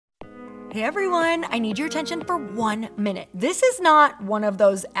Hey everyone, I need your attention for 1 minute. This is not one of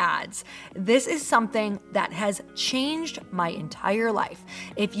those ads. This is something that has changed my entire life.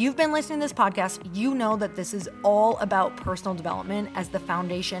 If you've been listening to this podcast, you know that this is all about personal development as the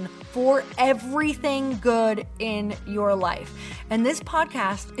foundation for everything good in your life. And this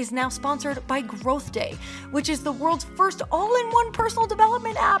podcast is now sponsored by Growth Day, which is the world's first all-in-one personal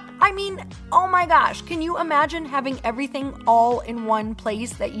development app. I mean, oh my gosh, can you imagine having everything all in one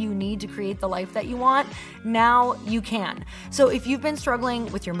place that you need to create the life that you want? Now you can. So if you've been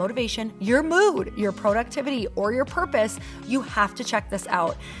struggling with your motivation, your mood, your productivity, or your purpose, you have to check this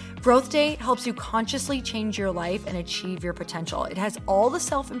out. Growth Day helps you consciously change your life and achieve your potential. It has all the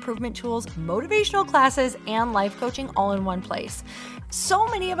self-improvement tools, motivational classes, and life coaching all in one place. So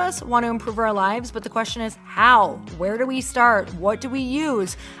many of us want to improve our lives, but the question is how? Where do we start? What do we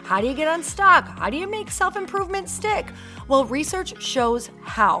use? How do you get unstuck? How do you make self-improvement stick? Well, research shows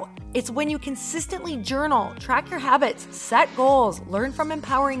how. It's when you consistently journal, track your habits, set goals, learn from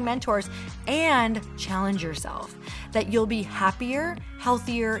empowering mentors, and challenge yourself that you'll be happier,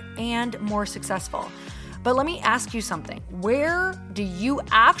 healthier, and more successful. But let me ask you something. Where do you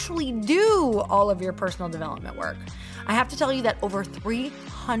actually do all of your personal development work? I have to tell you that over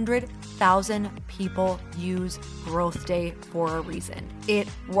 300,000 people use Growth Day for a reason. It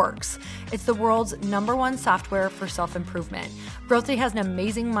works. It's the world's #1 software for self-improvement. Growth Day has an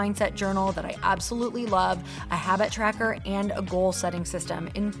amazing mindset journal that I absolutely love, a habit tracker, and a goal-setting system.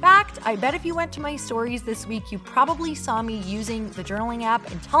 In fact, I bet if you went to my stories this week, you probably saw me using the journaling app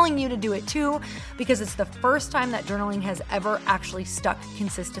and telling you to do it too, because it's the first time that journaling has ever actually stuck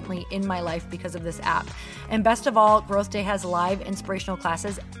consistently in my life because of this app. And best of all, Growth Day has live inspirational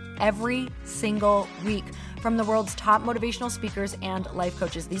classes every single week from the world's top motivational speakers and life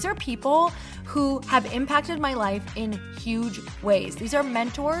coaches. These are people who have impacted my life in huge ways. These are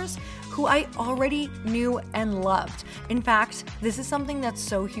mentors who I already knew and loved. In fact, this is something that's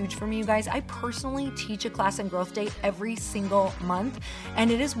so huge for me, you guys. I personally teach a class in Growth Day every single month,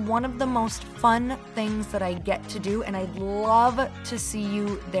 and it is one of the most fun things that I get to do, and I'd love to see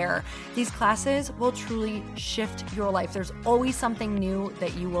you there. These classes will truly shift your life. There's always something new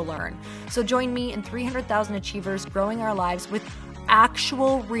that you will learn. So join me and 300,000 achievers growing our lives with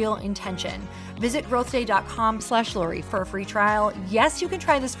actual real intention. Visit growthday.com/Lori for a free trial. Yes, you can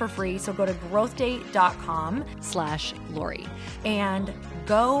try this for free. So go to growthday.com/Lori and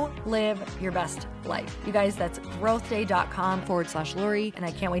go live your best life. You guys, that's growthday.com/Lori. And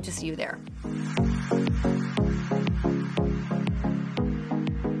I can't wait to see you there.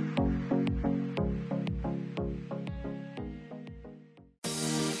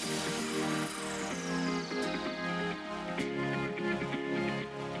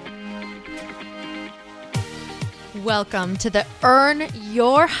 Welcome to the Earn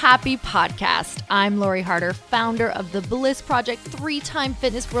Your Happy podcast. I'm Lori Harder, founder of The Bliss Project, 3-time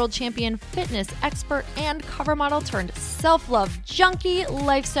fitness world champion, fitness expert, and cover model turned self-love junkie,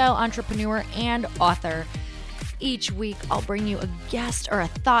 lifestyle entrepreneur, and author. Each week, I'll bring you a guest or a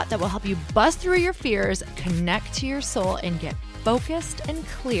thought that will help you bust through your fears, connect to your soul, and get focused and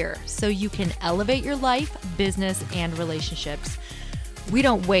clear so you can elevate your life, business, and relationships. We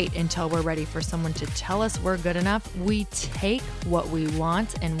don't wait until we're ready for someone to tell us we're good enough. We take what we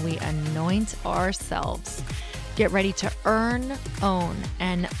want and we anoint ourselves. Get ready to earn, own,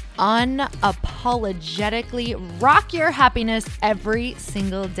 and unapologetically rock your happiness every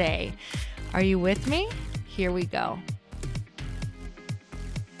single day. Are you with me? Here we go.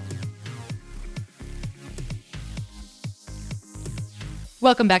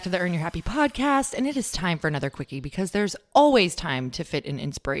 Welcome back to the Earn Your Happy podcast, and it is time for another quickie because there's always time to fit in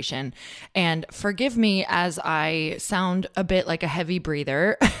inspiration. And forgive me as I sound a bit like a heavy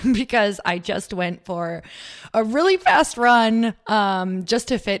breather because I just went for a really fast run just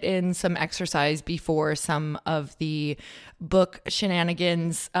to fit in some exercise before some of the book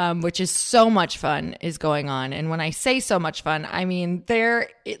shenanigans, which is so much fun, is going on. And when I say so much fun, I mean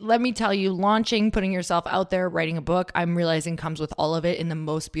let me tell you, launching, putting yourself out there, writing a book, I'm realizing comes with all of it in the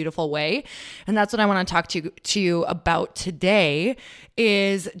most beautiful way. And that's what I want to talk to you about today,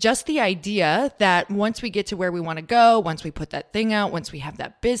 is just the idea that once we get to where we want to go, once we put that thing out, once we have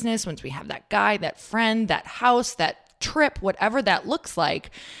that business, once we have that guy, that friend, that house, that trip, whatever that looks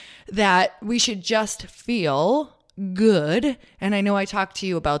like, that we should just feel good. And I know I talked to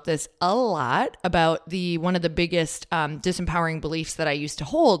you about this a lot, about one of the biggest disempowering beliefs that I used to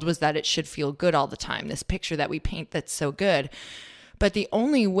hold was that it should feel good all the time. This picture that we paint that's so good. But the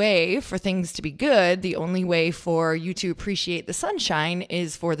only way for things to be good, the only way for you to appreciate the sunshine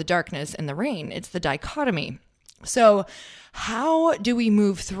is for the darkness and the rain. It's the dichotomy. So how do we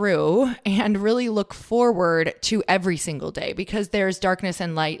move through and really look forward to every single day? Because there's darkness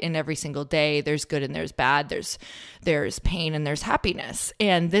and light in every single day. There's good and there's bad. There's pain and there's happiness.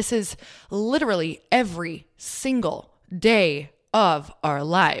 And this is literally every single day of our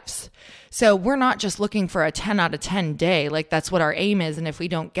lives. So we're not just looking for a 10 out of 10 day. Like that's what our aim is. And if we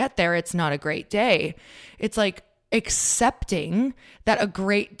don't get there, it's not a great day. It's like accepting that a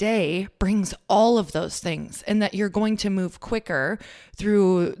great day brings all of those things and that you're going to move quicker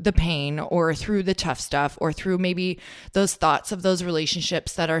through the pain or through the tough stuff or through maybe those thoughts of those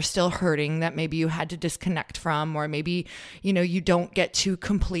relationships that are still hurting that maybe you had to disconnect from, or maybe, you don't get to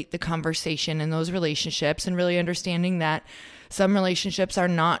complete the conversation in those relationships, and really understanding that some relationships are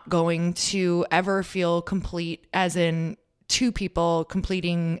not going to ever feel complete, as in two people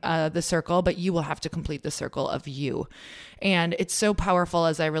completing the circle, but you will have to complete the circle of you. And it's so powerful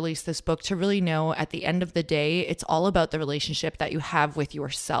as I release this book to really know at the end of the day, it's all about the relationship that you have with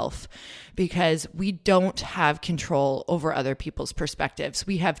yourself, because we don't have control over other people's perspectives.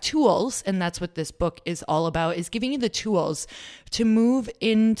 We have tools, and that's what this book is all about, is giving you the tools to move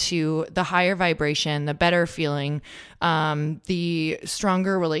into the higher vibration, the better feeling, the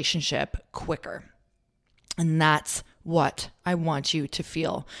stronger relationship quicker. And that's what I want you to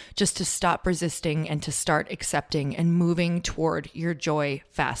feel, just to stop resisting and to start accepting and moving toward your joy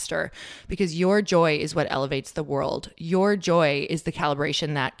faster, because your joy is what elevates the world. Your joy is the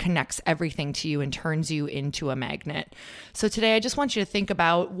calibration that connects everything to you and turns you into a magnet. So today I just want you to think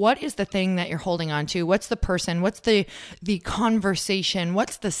about, what is the thing that you're holding on to? What's the person? What's the conversation?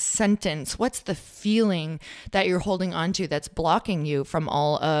 What's the sentence? What's the feeling that you're holding on to that's blocking you from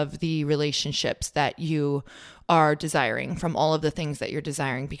all of the relationships that you are desiring, from all of the things that you're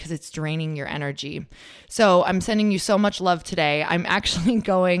desiring, because it's draining your energy. So I'm sending you so much love today. I'm actually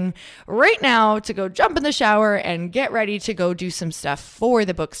going right now to go jump in the shower and get ready to go do some stuff for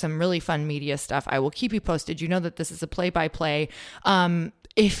the book, some really fun media stuff. I will keep you posted. You know that this is a play-by-play.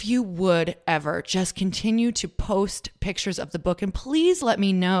 If you would ever just continue to post pictures of the book, and please let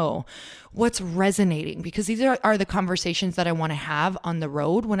me know what's resonating, because these are the conversations that I want to have on the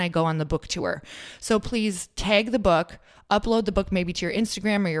road when I go on the book tour. So please tag the book, upload the book maybe to your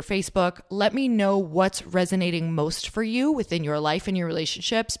Instagram or your Facebook. Let me know what's resonating most for you within your life and your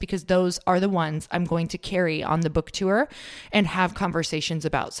relationships, because those are the ones I'm going to carry on the book tour and have conversations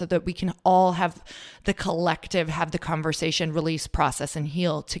about, so that we can all have the collective, have the conversation, release, process, and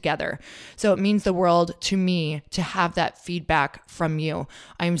heal together. So it means the world to me to have that feedback from you.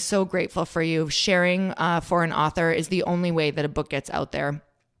 I'm so grateful for you. Sharing for an author is the only way that a book gets out there.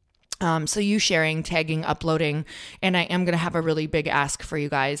 So you sharing, tagging, uploading, and I am going to have a really big ask for you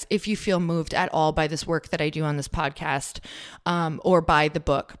guys. If you feel moved at all by this work that I do on this podcast, or by the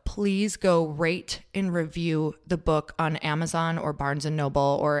book, please go rate and review the book on Amazon or Barnes &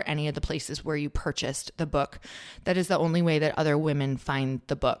 Noble or any of the places where you purchased the book. That is the only way that other women find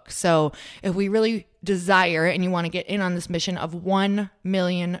the book. So if we really desire and you want to get in on this mission of 1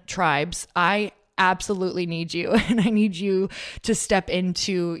 million tribes, I absolutely need you. And I need you to step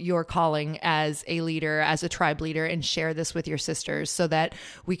into your calling as a leader, as a tribe leader, and share this with your sisters so that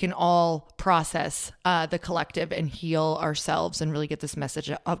we can all process the collective and heal ourselves and really get this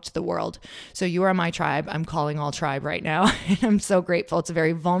message up to the world. So you are my tribe. I'm calling all tribe right now. And I'm so grateful. It's a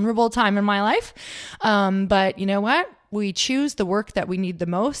very vulnerable time in my life. But you know what? We choose the work that we need the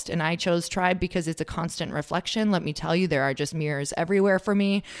most, and I chose Tribe because it's a constant reflection. Let me tell you, there are just mirrors everywhere for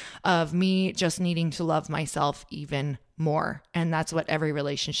me of me just needing to love myself even more. And that's what every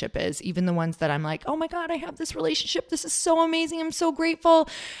relationship is. Even the ones that I'm like, oh my God, I have this relationship. This is so amazing. I'm so grateful.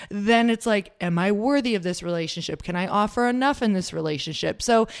 Then it's like, am I worthy of this relationship? Can I offer enough in this relationship?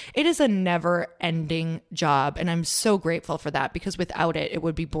 So it is a never ending job. And I'm so grateful for that, because without it, it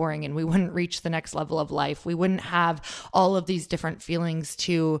would be boring and we wouldn't reach the next level of life. We wouldn't have all of these different feelings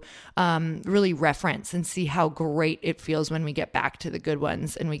to really reference and see how great it feels when we get back to the good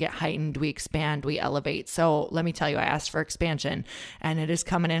ones and we get heightened, we expand, we elevate. So let me tell you, I asked for expansion, and it is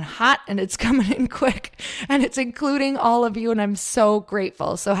coming in hot, and it's coming in quick, and it's including all of you, and I'm so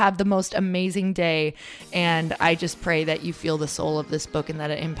grateful. So have the most amazing day, and I just pray that you feel the soul of this book and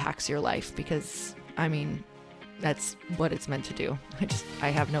that it impacts your life, because I mean, that's what it's meant to do.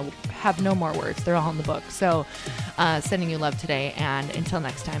 I have no more words. They're all in the book. So sending you love today, and until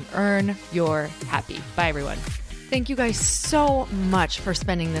next time, earn your happy. Bye everyone. Thank you guys so much for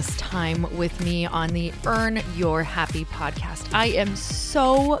spending this time with me on the Earn Your Happy podcast. I am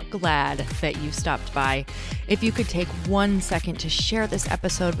so glad that you stopped by. If you could take 1 second to share this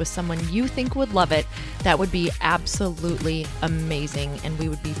episode with someone you think would love it, that would be absolutely amazing, and we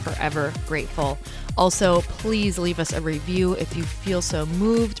would be forever grateful. Also, please leave us a review if you feel so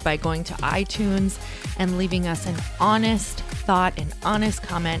moved by going to iTunes and leaving us an honest thought, an honest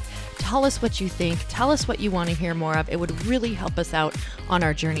comment. Tell us what you think. Tell us what you want to hear more of. It would really help us out on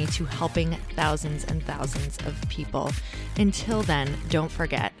our journey to helping thousands and thousands of people. Until then, don't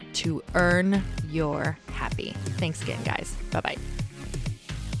forget to earn your happy. Thanks again, guys. Bye-bye.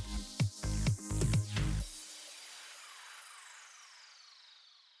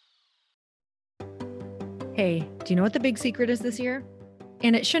 Hey, do you know what the big secret is this year?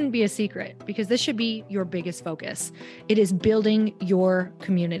 And it shouldn't be a secret because this should be your biggest focus. It is building your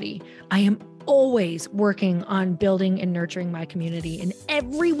community. I am always working on building and nurturing my community, and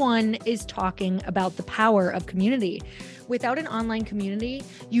everyone is talking about the power of community. Without an online community,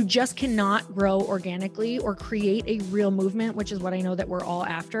 you just cannot grow organically or create a real movement, which is what I know that we're all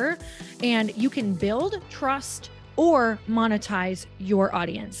after. And you can build trust or monetize your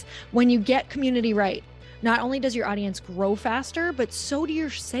audience. When you get community right, not only does your audience grow faster, but so do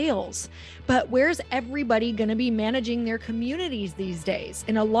your sales. But where's everybody going to be managing their communities these days?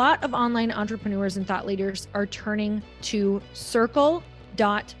 And a lot of online entrepreneurs and thought leaders are turning to Circle.so.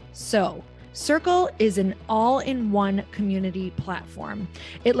 Circle is an all-in-one community platform.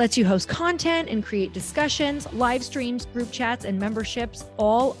 It lets you host content and create discussions, live streams, group chats, and memberships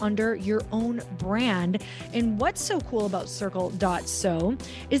all under your own brand. And what's so cool about Circle.so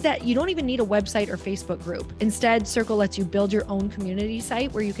is that you don't even need a website or Facebook group. Instead, Circle lets you build your own community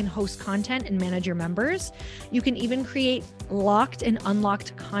site where you can host content and manage your members. You can even create locked and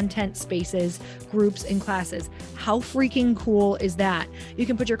unlocked content spaces, groups, and classes. How freaking cool is that? You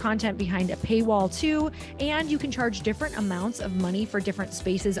can put your content behind a paywall too, and you can charge different amounts of money for different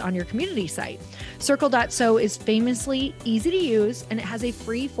spaces on your community site. Circle.so is famously easy to use, and it has a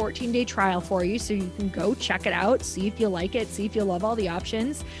free 14-day trial for you, so you can go check it out, see if you like it, see if you love all the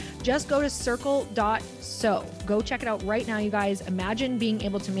options. Just go to Circle.so. Go check it out right now, you guys. Imagine being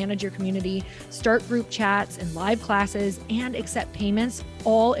able to manage your community, start group chats and live classes, and accept payments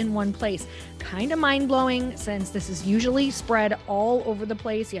all in one place. Kind of mind-blowing since this is usually spread all over the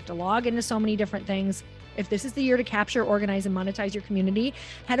place. You have to log into so many different things. If this is the year to capture, organize, and monetize your community,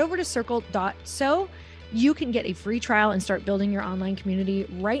 head over to Circle.so. You can get a free trial and start building your online community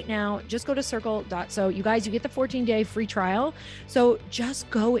right now. Just go to Circle.so. You guys, you get the 14-day free trial. So just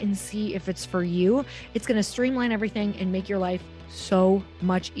go and see if it's for you. It's going to streamline everything and make your life so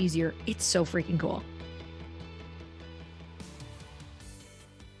much easier. It's so freaking cool.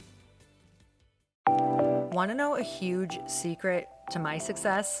 Want to know a huge secret to my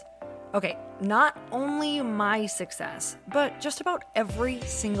success? Okay, not only my success, but just about every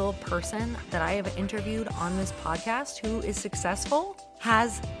single person that I have interviewed on this podcast who is successful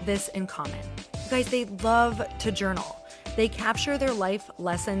has this in common. You guys, they love to journal. They capture their life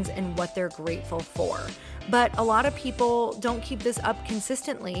lessons and what they're grateful for. But a lot of people don't keep this up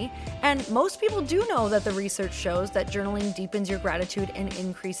consistently. And most people do know that the research shows that journaling deepens your gratitude and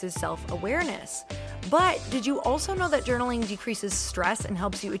increases self-awareness. But did you also know that journaling decreases stress and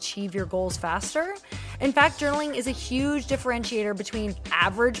helps you achieve your goals faster? In fact, journaling is a huge differentiator between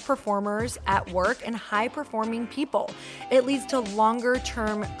average performers at work and high-performing people. It leads to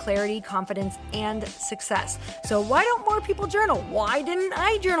longer-term clarity, confidence, and success. So why don't more people journal? Why didn't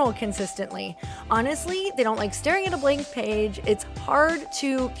I journal consistently? Honestly, they don't like staring at a blank page. It's hard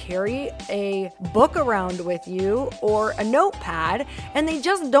to carry a book around with you or a notepad, and they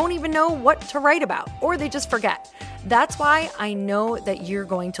just don't even know what to write about, or they just forget. That's why I know that you're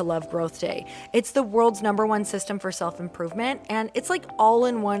going to love Growth Day. It's the world's #1 system for self-improvement, and it's like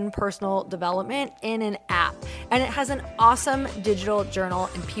all-in-one personal development in an app. And it has an awesome digital journal,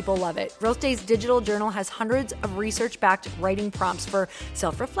 and people love it. Growth Day's digital journal has hundreds of research-backed writing prompts for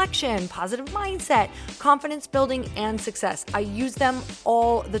self-reflection, positive mindset, confidence building, and success. I use them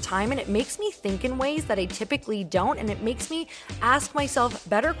all the time, and it makes me think in ways that I typically don't, and it makes me ask myself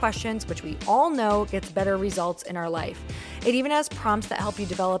better questions, which we all know gets better results in our life. It even has prompts that help you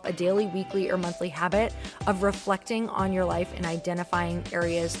develop a daily, weekly, or monthly habit of reflecting on your life and identifying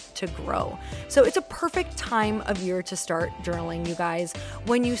areas to grow. So it's a perfect time of year to start journaling, you guys.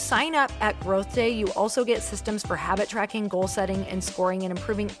 When you sign up at Growth Day, you also get systems for habit tracking, goal setting, and scoring, and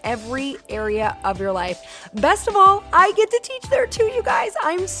improving every area of your life. Best of all, I get to teach there too, you guys.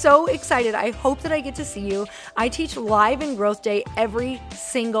 I'm so excited. I hope that I get to see you. I teach live in Growth Day every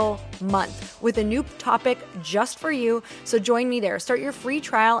single month with a new topic just for you. So join me there. Start your free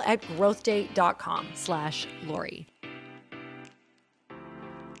trial at growthday.com/Lori.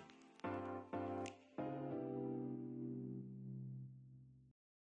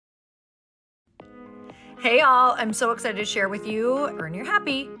 Hey y'all, I'm so excited to share with you, Earn Your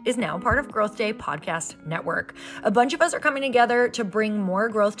Happy is now part of Growth Day Podcast Network. A bunch of us are coming together to bring more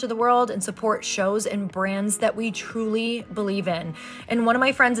growth to the world and support shows and brands that we truly believe in. And one of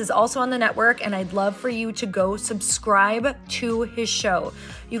my friends is also on the network, and I'd love for you to go subscribe to his show.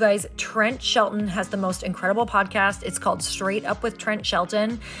 You guys, Trent Shelton has the most incredible podcast. It's called Straight Up with Trent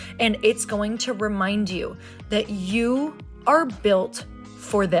Shelton, and it's going to remind you that you are built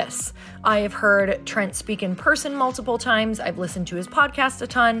for this. I have heard Trent speak in person multiple times. I've listened to his podcast a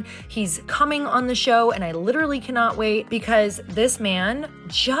ton. He's coming on the show, and I literally cannot wait because this man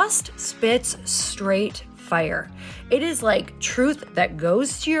just spits straight fire. It is like truth that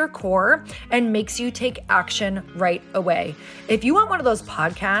goes to your core and makes you take action right away. If you want one of those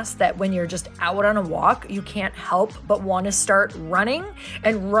podcasts that when you're just out on a walk, you can't help but want to start running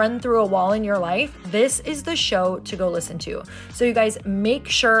and run through a wall in your life, this is the show to go listen to. So you guys, make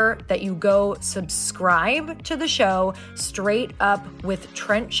sure that you go subscribe to the show, Straight Up with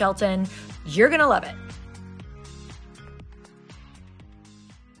Trent Shelton. You're going to love it.